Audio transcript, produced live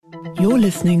You're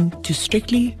listening to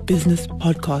Strictly Business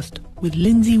Podcast with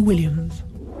Lindsay Williams.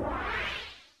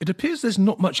 It appears there's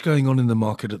not much going on in the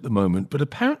market at the moment, but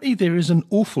apparently there is an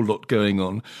awful lot going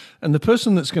on. And the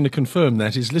person that's going to confirm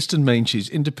that is Liston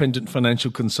Meintjes, independent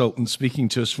financial consultant, speaking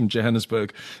to us from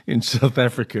Johannesburg in South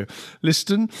Africa.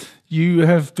 Liston, you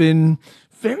have been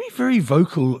very, very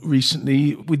vocal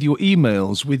recently with your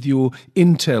emails, with your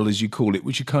intel, as you call it,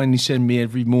 which you kindly send me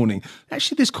every morning.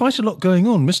 Actually, there's quite a lot going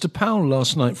on. Mr. Powell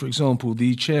last night, for example,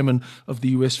 the chairman of the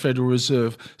US Federal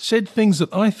Reserve, said things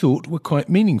that I thought were quite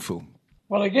meaningful.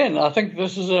 Well, again, I think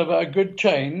this is a good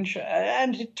change,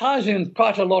 and it ties in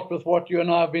quite a lot with what you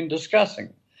and I have been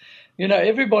discussing. You know,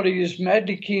 everybody is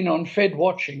madly keen on Fed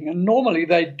watching, and normally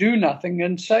they do nothing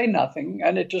and say nothing,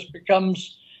 and it just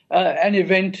becomes an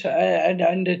event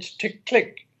and it's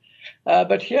tick-click.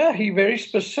 But here he very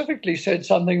specifically said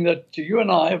something that you and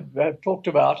I have talked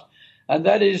about, and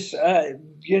that is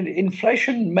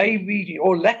inflation may be,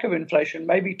 or lack of inflation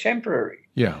may be temporary.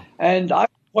 Yeah. And I'm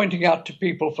pointing out to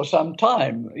people for some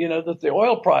time, you know, that the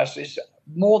oil price is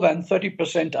more than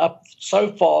 30% up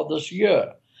so far this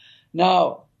year.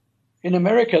 Now, in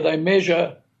America, they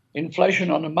measure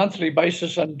inflation on a monthly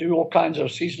basis and do all kinds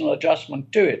of seasonal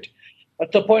adjustment to it.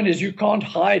 But the point is you can't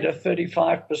hide a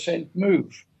 35%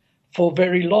 move for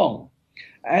very long.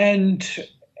 And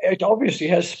it obviously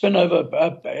has spillover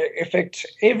effects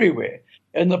everywhere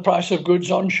in the price of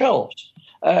goods on shelves.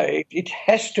 It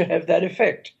has to have that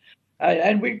effect.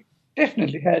 And we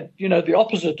definitely had, you know, the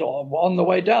opposite on the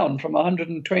way down from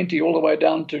 120 all the way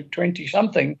down to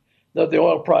 20-something that the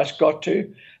oil price got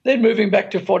to. Then moving back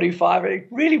to 45, it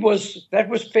really was, that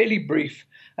was fairly brief.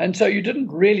 And so you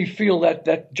didn't really feel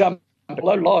that jump.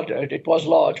 Although large, it was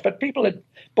large, but people had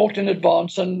bought in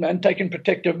advance and taken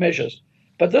protective measures.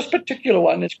 But this particular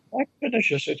one is quite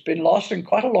pernicious. It's been lasting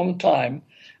quite a long time.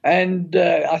 And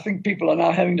I think people are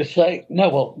now having to say, no,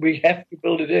 well, we have to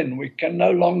build it in. We can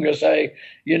no longer say,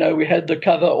 you know, we had the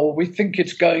cover or we think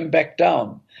it's going back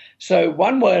down. So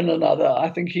one way and another, I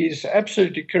think he's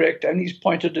absolutely correct and he's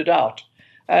pointed it out.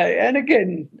 And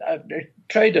again,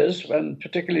 traders, and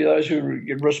particularly those who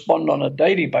respond on a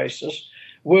daily basis,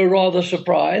 were rather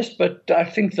surprised, but I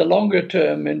think the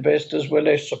longer-term investors were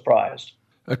less surprised.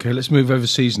 Okay, let's move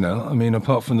overseas now. I mean,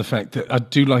 apart from the fact that I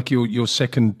do like your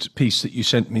second piece that you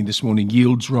sent me this morning,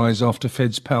 yields rise after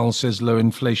Fed's Powell says low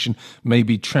inflation may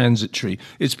be transitory.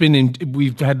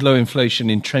 We've had low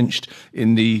inflation entrenched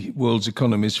in the world's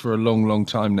economies for a long, long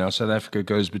time now. South Africa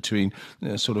goes between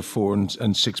sort of 4 and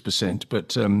 6%.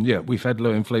 But we've had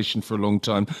low inflation for a long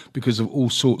time because of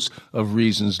all sorts of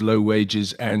reasons, low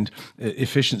wages and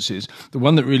efficiencies. The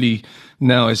one that really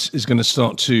now is going to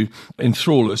start to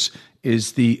enthrall us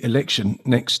is the election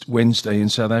next Wednesday in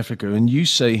South Africa. And you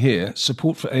say here,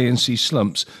 support for ANC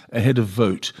slumps ahead of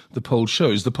vote, the poll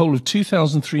shows. The poll of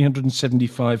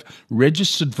 2,375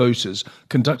 registered voters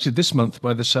conducted this month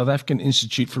by the South African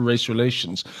Institute for Race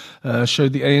Relations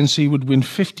showed the ANC would win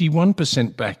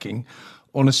 51% backing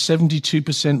on a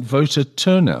 72% voter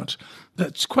turnout.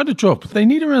 That's quite a drop. They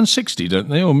need around 60, don't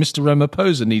they? Or Mr.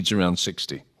 Ramaphosa needs around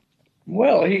 60.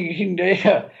 Well,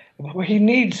 he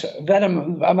needs that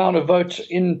amount of votes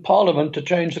in Parliament to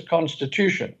change the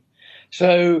Constitution.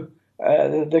 So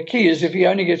the key is if he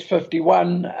only gets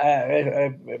 51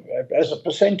 as a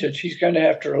percentage, he's going to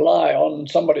have to rely on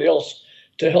somebody else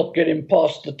to help get him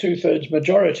past the two-thirds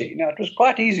majority. Now, it was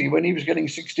quite easy when he was getting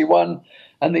 61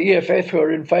 and the EFF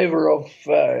were in favour of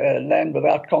land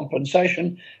without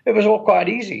compensation. It was all quite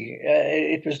easy.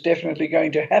 It was definitely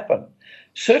going to happen.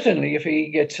 Certainly, if he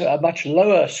gets a much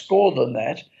lower score than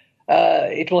that,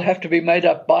 it will have to be made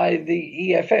up by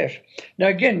the EFF. Now,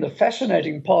 again, the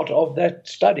fascinating part of that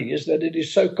study is that it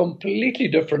is so completely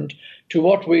different to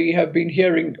what we have been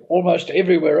hearing almost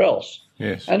everywhere else.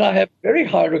 Yes. And I have very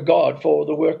high regard for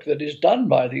the work that is done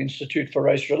by the Institute for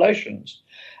Race Relations.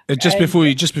 Just before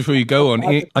you go on,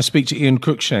 I speak to Ian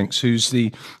Cruikshanks, who's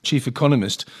the chief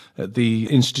economist at the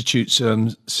Institute's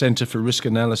Centre for Risk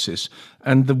Analysis,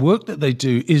 and the work that they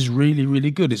do is really,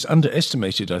 really good. It's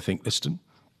underestimated, I think, Liston.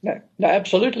 No,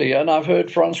 absolutely. And I've heard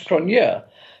Frans Cronje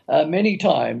many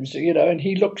times, you know, and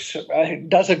he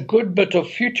does a good bit of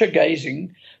future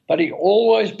gazing, but he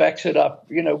always backs it up,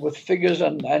 you know, with figures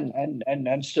and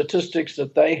statistics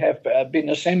that they have been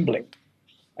assembling.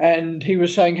 And he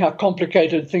was saying how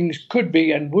complicated things could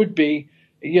be and would be,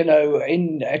 you know,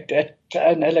 at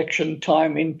an election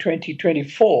time in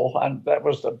 2024. And that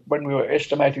was when we were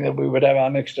estimating that we would have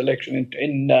our next election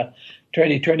in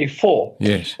 2024.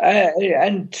 Yes.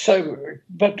 And so,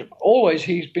 but always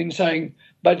he's been saying,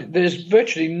 but there's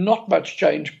virtually not much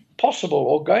change possible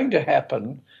or going to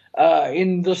happen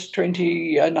in this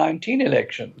 2019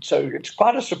 election. So it's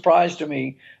quite a surprise to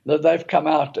me that they've come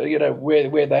out,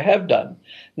 where they have done.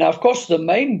 Now, of course, the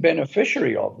main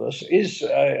beneficiary of this is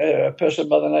a person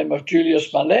by the name of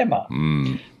Julius Malema.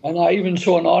 And I even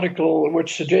saw an article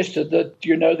which suggested that,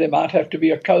 there might have to be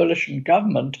a coalition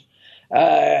government,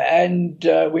 and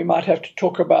we might have to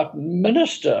talk about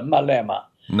Minister Malema.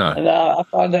 No. And I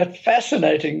find that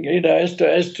fascinating, as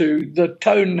to the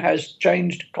tone has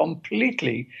changed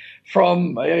completely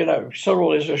from,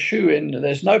 Cyril is a shoo-in,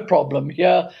 there's no problem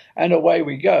here, and away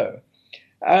we go.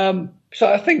 So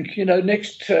I think,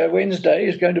 next Wednesday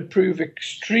is going to prove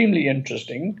extremely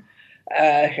interesting.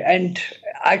 And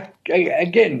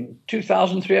again,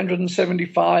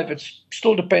 2,375, it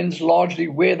still depends largely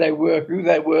where they were, who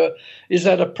they were, is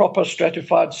that a proper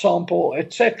stratified sample,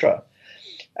 etc.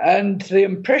 And the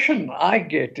impression I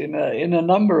get in a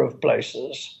number of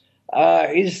places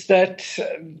is that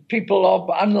people are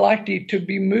unlikely to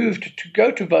be moved to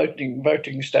go to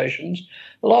voting stations,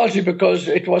 largely because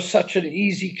it was such an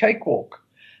easy cakewalk.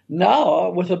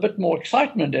 Now, with a bit more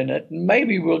excitement in it,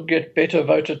 maybe we'll get better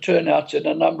voter turnouts in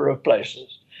a number of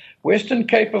places. Western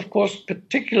Cape, of course,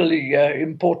 particularly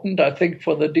important, I think,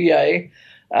 for the DA,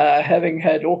 having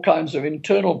had all kinds of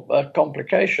internal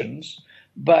complications.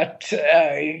 But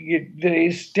there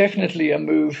is definitely a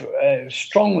move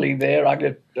strongly there. I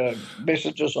get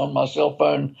messages on my cell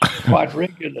phone quite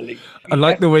regularly. I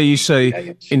like the way you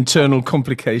say internal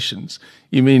complications.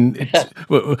 You mean,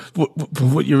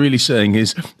 what you're really saying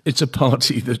is it's a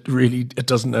party that really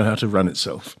doesn't know how to run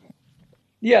itself.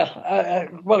 Yeah.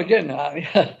 Well, again,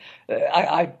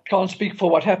 I can't speak for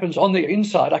what happens on the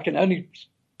inside. I can only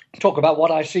talk about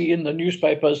what I see in the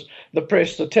newspapers, the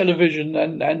press, the television,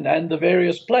 and the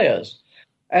various players.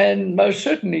 And most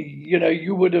certainly,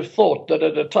 you would have thought that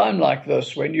at a time like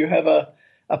this, when you have a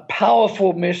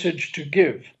powerful message to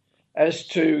give as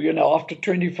to, after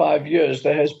 25 years,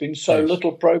 there has been so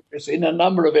little progress in a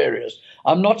number of areas.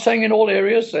 I'm not saying in all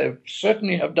areas. They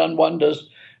certainly have done wonders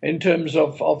in terms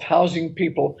of housing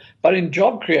people, but in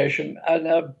job creation, an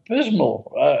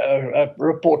abysmal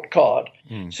report card.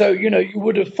 So, you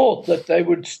would have thought that they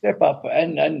would step up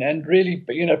and really,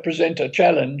 present a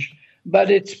challenge,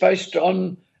 but it's based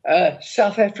on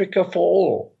South Africa for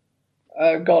all.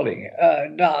 Golly,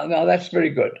 now that's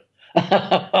very good.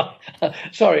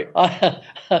 Sorry,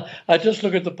 I just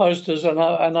look at the posters and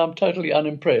I'm totally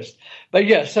unimpressed. But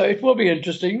yeah, so it will be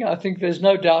interesting. I think there's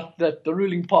no doubt that the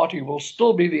ruling party will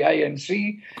still be the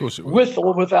ANC, of course it will. with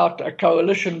or without a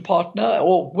coalition partner,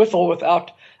 or with or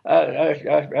without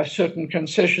certain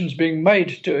concessions being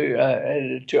made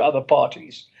to other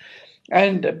parties.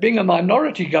 And being a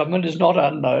minority government is not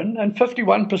unknown, and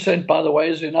 51%, by the way,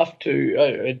 is enough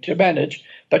to manage.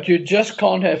 But you just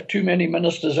can't have too many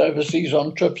ministers overseas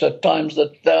on trips at times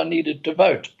that they are needed to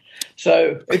vote.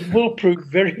 So it will prove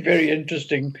very, very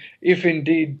interesting if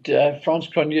indeed Frans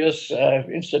Cronje's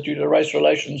Institute of Race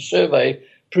Relations survey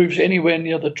proves anywhere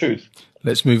near the truth.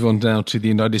 Let's move on now to the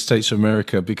United States of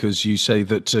America, because you say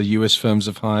that US firms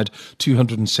have hired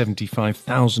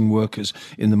 275,000 workers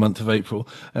in the month of April,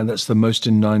 and that's the most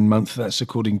in 9 months. That's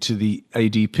according to the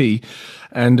ADP.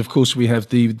 And, of course, we have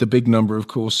the big number, of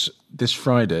course, this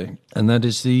Friday, and that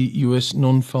is the US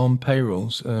non-farm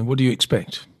payrolls. What do you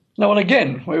expect? Now, well,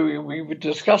 again, we would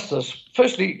discuss this.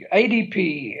 Firstly,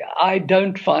 ADP, I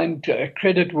don't find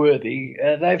credit-worthy.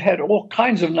 They've had all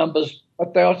kinds of numbers,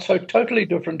 but they are so totally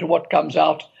different to what comes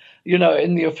out,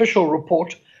 in the official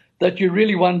report, that you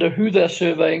really wonder who they're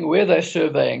surveying, where they're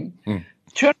surveying.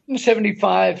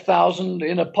 275,000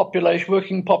 in a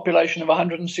working population of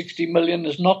 160 million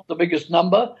is not the biggest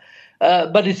number,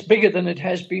 but it's bigger than it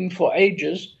has been for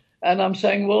ages. And I'm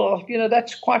saying, well,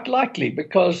 that's quite likely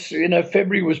because,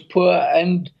 February was poor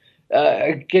and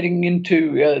getting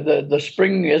into the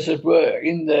spring, as it were,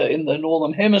 in the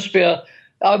Northern Hemisphere,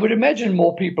 I would imagine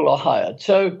more people are hired.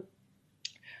 So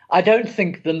I don't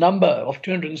think the number of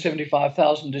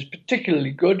 275,000 is particularly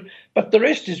good, but the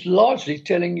rest is largely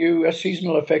telling you a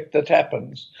seasonal effect that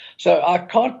happens. So I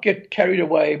can't get carried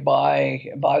away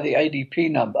by the ADP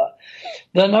number.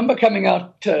 The number coming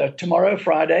out tomorrow,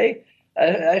 Friday,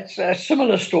 it's a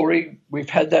similar story. We've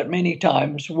had that many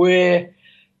times where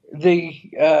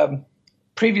the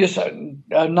previous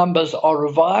numbers are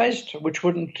revised, which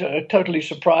wouldn't totally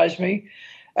surprise me.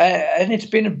 And it's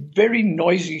been a very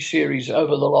noisy series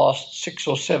over the last 6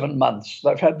 or 7 months.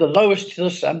 They've had the lowest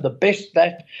this and the best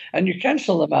that, and you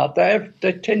cancel them out. They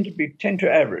tend to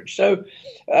average. So,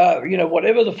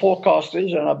 whatever the forecast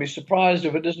is, and I'll be surprised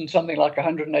if it isn't something like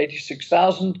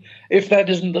 186,000, if that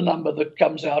isn't the number that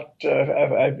comes out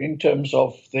in terms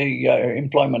of the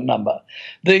employment number.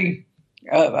 The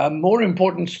A more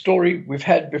important story we've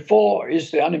had before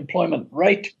is the unemployment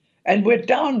rate. And we're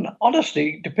down,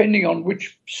 honestly, depending on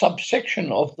which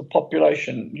subsection of the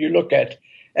population you look at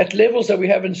levels that we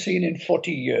haven't seen in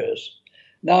 40 years.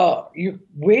 Now,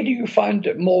 where do you find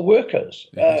more workers?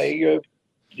 Yes.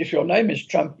 If your name is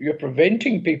Trump, you're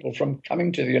preventing people from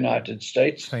coming to the United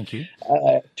States. Thank you.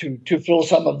 To fill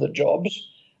some of the jobs.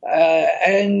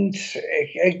 And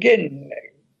again,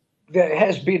 there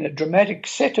has been a dramatic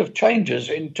set of changes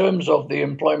in terms of the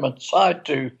employment side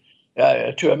to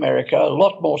America, a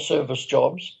lot more service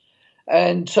jobs.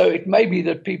 And so it may be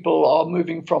that people are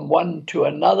moving from one to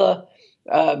another,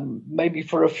 maybe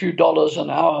for a few dollars an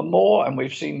hour more. And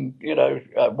we've seen,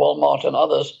 Walmart and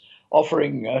others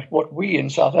offering what we in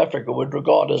South Africa would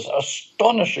regard as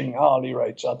astonishing hourly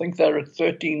rates. I think they're at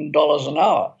 $13 an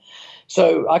hour.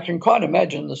 So I can quite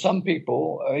imagine that some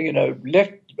people,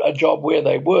 left a job where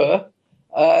they were,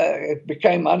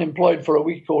 became unemployed for a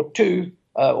week or two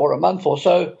or a month or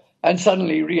so, and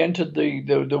suddenly re-entered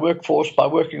the workforce by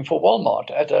working for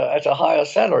Walmart at a higher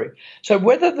salary. So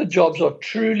whether the jobs are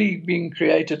truly being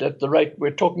created at the rate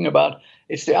we're talking about,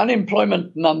 it's the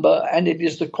unemployment number and it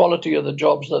is the quality of the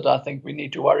jobs that I think we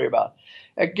need to worry about.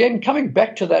 Again, coming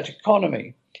back to that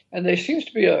economy, and there seems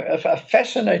to be a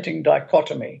fascinating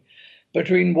dichotomy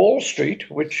between Wall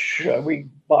Street, which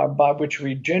by which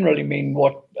we generally mean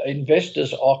what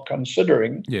investors are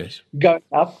considering, yes, going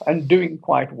up and doing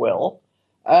quite well,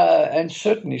 and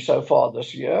certainly so far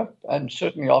this year, and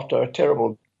certainly after a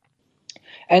terrible,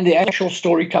 and the actual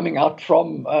story coming out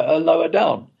from lower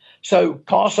down. So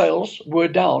car sales were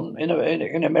down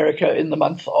in America in the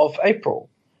month of April,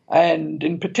 and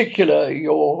in particular,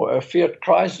 your Fiat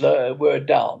Chrysler were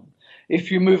down. If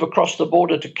you move across the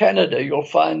border to Canada, you'll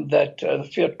find that the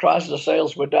Fiat Chrysler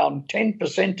sales were down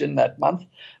 10% in that month,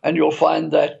 and you'll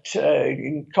find that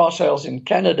in car sales in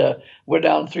Canada were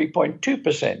down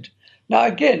 3.2%. Now,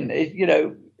 again,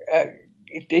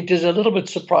 it is a little bit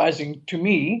surprising to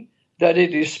me that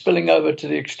it is spilling over to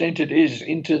the extent it is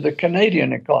into the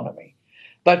Canadian economy.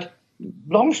 But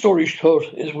long story short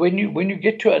is when you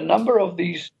get to a number of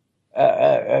these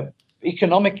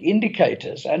economic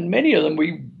indicators, and many of them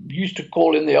we used to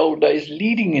call in the old days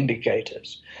leading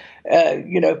indicators.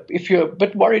 If you're a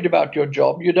bit worried about your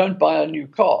job, you don't buy a new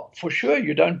car. For sure,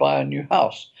 you don't buy a new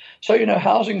house. So,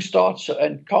 housing starts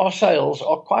and car sales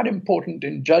are quite important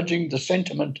in judging the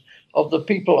sentiment of the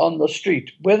people on the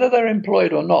street, whether they're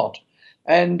employed or not.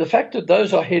 And the fact that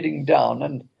those are heading down,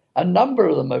 and a number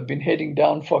of them have been heading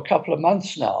down for a couple of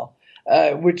months now,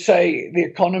 would say the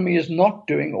economy is not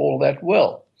doing all that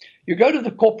well. You go to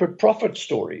the corporate profit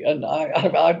story, and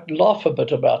I laugh a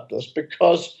bit about this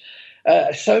because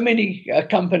so many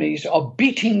companies are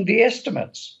beating the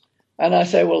estimates. And I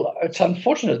say, well, it's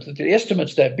unfortunate that the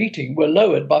estimates they're beating were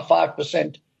lowered by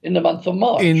 5% in the month of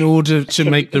March. In order to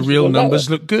make the real numbers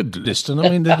look good, Liston. I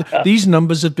mean, these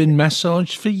numbers have been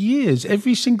massaged for years.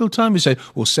 Every single time we say,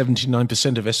 well,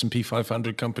 79% of S&P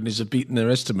 500 companies have beaten their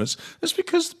estimates, that's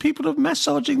because the people are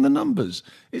massaging the numbers.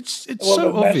 It's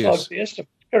so obvious. The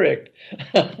estimates. Correct.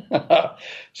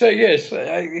 So, yes,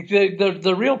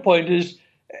 the real point is,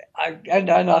 and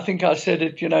I think I said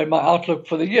it, my outlook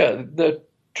for the year, the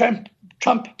Trump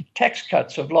tax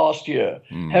cuts of last year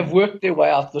have worked their way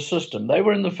out the system. They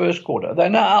were in the first quarter. They're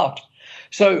now out.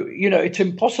 So, it's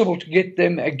impossible to get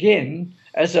them again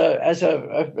as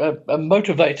a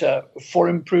motivator for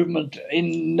improvement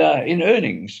in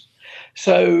earnings.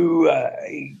 So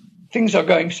things are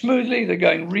going smoothly. They're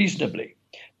going reasonably.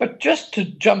 But just to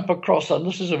jump across, and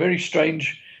this is a very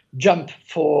strange jump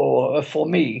for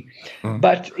me,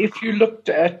 but if you looked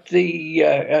at the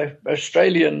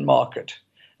Australian market,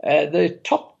 the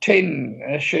top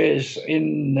 10 shares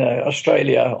in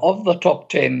Australia, of the top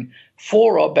 10,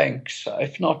 4 are banks,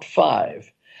 if not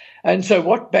 5. And so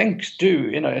what banks do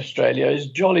in Australia is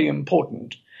jolly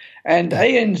important. And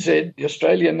ANZ, the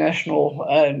Australian National,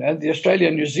 and the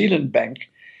Australian New Zealand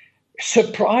Bank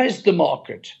surprised the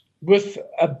market with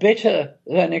a better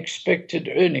than expected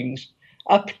earnings,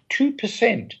 up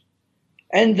 2%.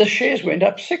 And the shares went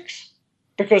up 6%.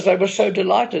 Because they were so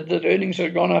delighted that earnings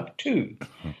had gone up too.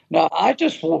 Now, I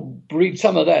just read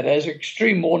some of that as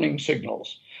extreme warning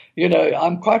signals.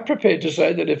 I'm quite prepared to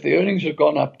say that if the earnings have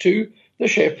gone up too, the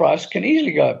share price can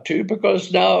easily go up too,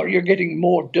 because now you're getting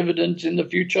more dividends in the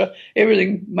future.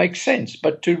 Everything makes sense.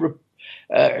 But to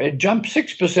jump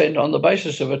 6% on the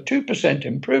basis of a 2%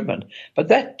 improvement, but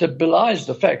that belies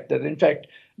the fact that, in fact,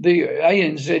 the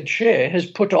ANZ share has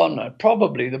put on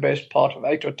probably the best part of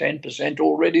 8 or 10%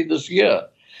 already this year.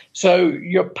 So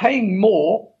you're paying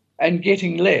more and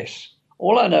getting less.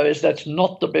 All I know is that's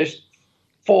not the best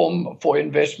form for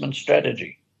investment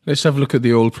strategy. Let's have a look at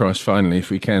the oil price finally, if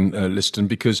we can, Liston,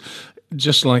 because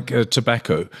just like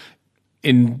tobacco,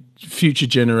 in future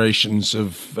generations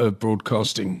of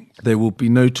broadcasting, there will be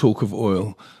no talk of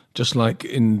oil. Just like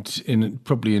in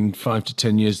probably in 5 to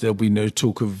 10 years, there'll be no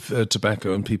talk of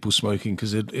tobacco and people smoking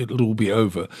because it'll all be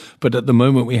over. But at the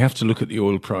moment, we have to look at the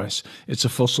oil price. It's a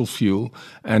fossil fuel,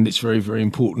 and it's very, very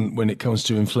important when it comes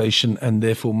to inflation and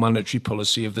therefore monetary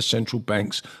policy of the central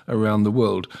banks around the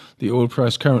world. The oil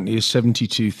price currently is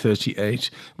 $72.38. It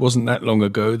wasn't that long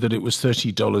ago that it was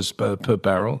 $30 per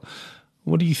barrel.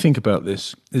 What do you think about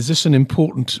this? Is this an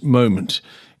important moment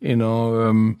in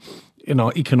our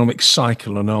economic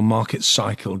cycle and our market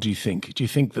cycle, do you think? Do you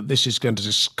think that this is going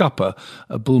to scupper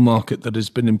a bull market that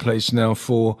has been in place now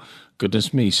for,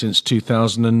 goodness me, since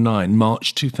 2009,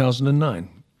 March 2009?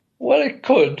 Well, it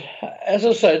could. As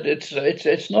I said,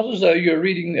 it's not as though you're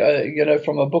reading,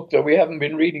 from a book that we haven't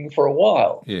been reading for a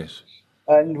while. Yes.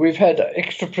 And we've had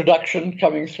extra production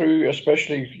coming through,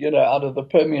 especially, out of the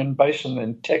Permian Basin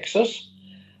in Texas.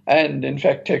 And in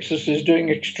fact, Texas is doing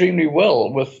extremely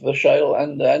well with the shale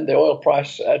and the oil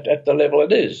price at the level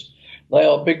it is. They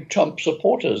are big Trump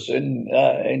supporters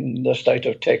in the state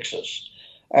of Texas.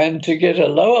 And to get a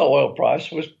lower oil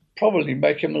price would probably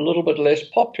make him a little bit less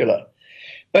popular.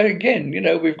 But again,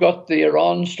 we've got the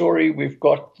Iran story, we've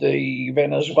got the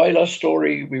Venezuela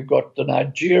story, we've got the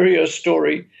Nigeria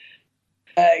story.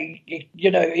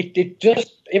 It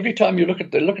just, every time you look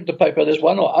at the paper, there's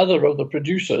one or other of the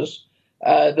producers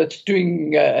that's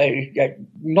doing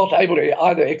not able to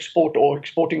either export or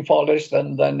exporting far less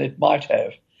than it might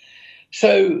have.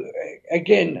 So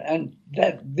again, and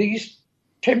that these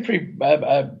temporary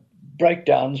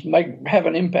breakdowns have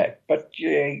an impact. But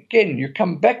again, you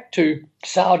come back to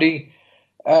Saudi,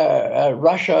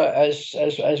 Russia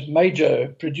as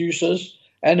major producers,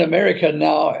 and America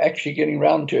now actually getting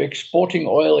around to exporting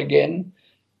oil again.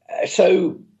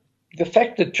 So the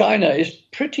fact that China is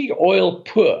pretty oil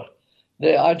poor.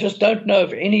 I just don't know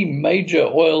of any major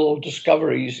oil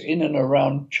discoveries in and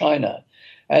around China.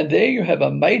 And there you have a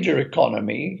major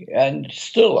economy, and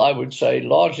still, I would say,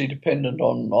 largely dependent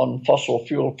on fossil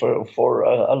fuel for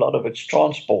a lot of its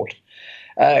transport,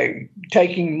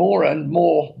 taking more and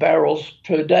more barrels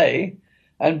per day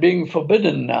and being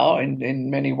forbidden now in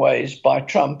many ways by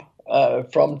Trump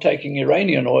from taking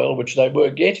Iranian oil, which they were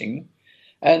getting.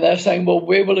 And they're saying, well,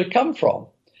 where will it come from?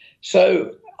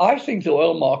 So I think the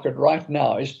oil market right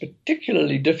now is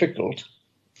particularly difficult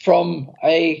from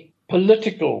a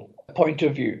political point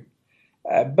of view.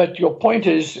 But your point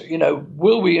is,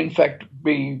 will we in fact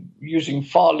be using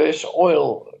far less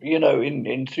oil,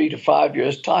 in 3 to 5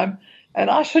 years' time? And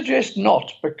I suggest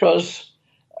not, because,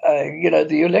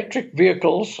 the electric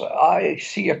vehicles, I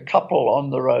see a couple on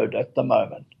the road at the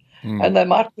moment. And they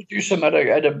might produce them at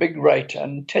a big rate.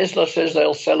 And Tesla says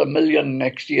they'll sell 1 million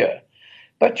next year.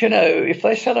 But, if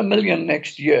they sell 1 million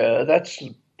next year, that's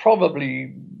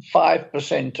probably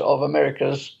 5% of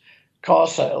America's car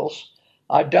sales.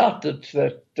 I doubt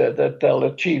that they'll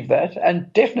achieve that.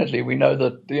 And definitely we know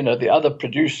that, the other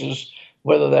producers,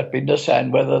 whether that be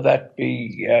Nissan, whether that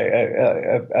be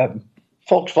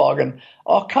Volkswagen,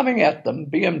 are coming at them.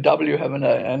 BMW have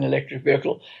an electric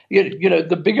vehicle.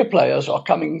 The bigger players are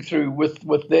coming through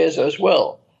with theirs as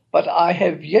well. But I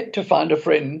have yet to find a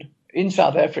friend in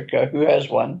South Africa who has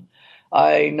one.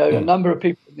 I know a number of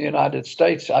people in the United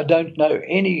States. I don't know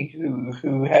any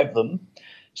who have them.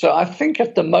 So I think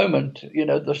at the moment,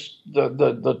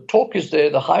 the talk is there,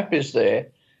 the hype is there,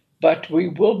 but we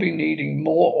will be needing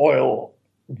more oil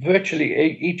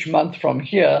virtually each month from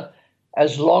here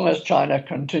as long as China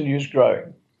continues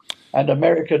growing and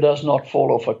America does not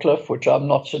fall off a cliff, which I'm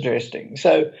not suggesting.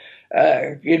 So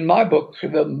in my book,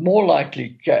 the more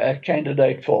likely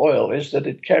candidate for oil is that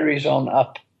it carries on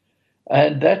up.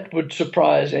 And that would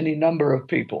surprise any number of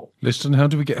people. Liston, how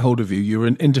do we get hold of you? You're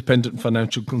an independent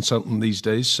financial consultant these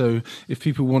days. So if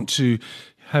people want to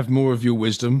have more of your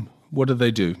wisdom, what do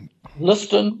they do?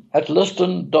 Liston at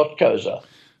liston.coza.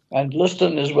 And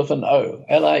Liston is with an O,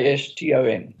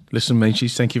 Liston. Liston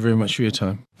Meintjes, thank you very much for your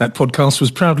time. That podcast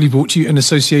was proudly brought to you in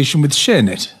association with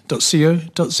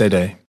ShareNet.co.za.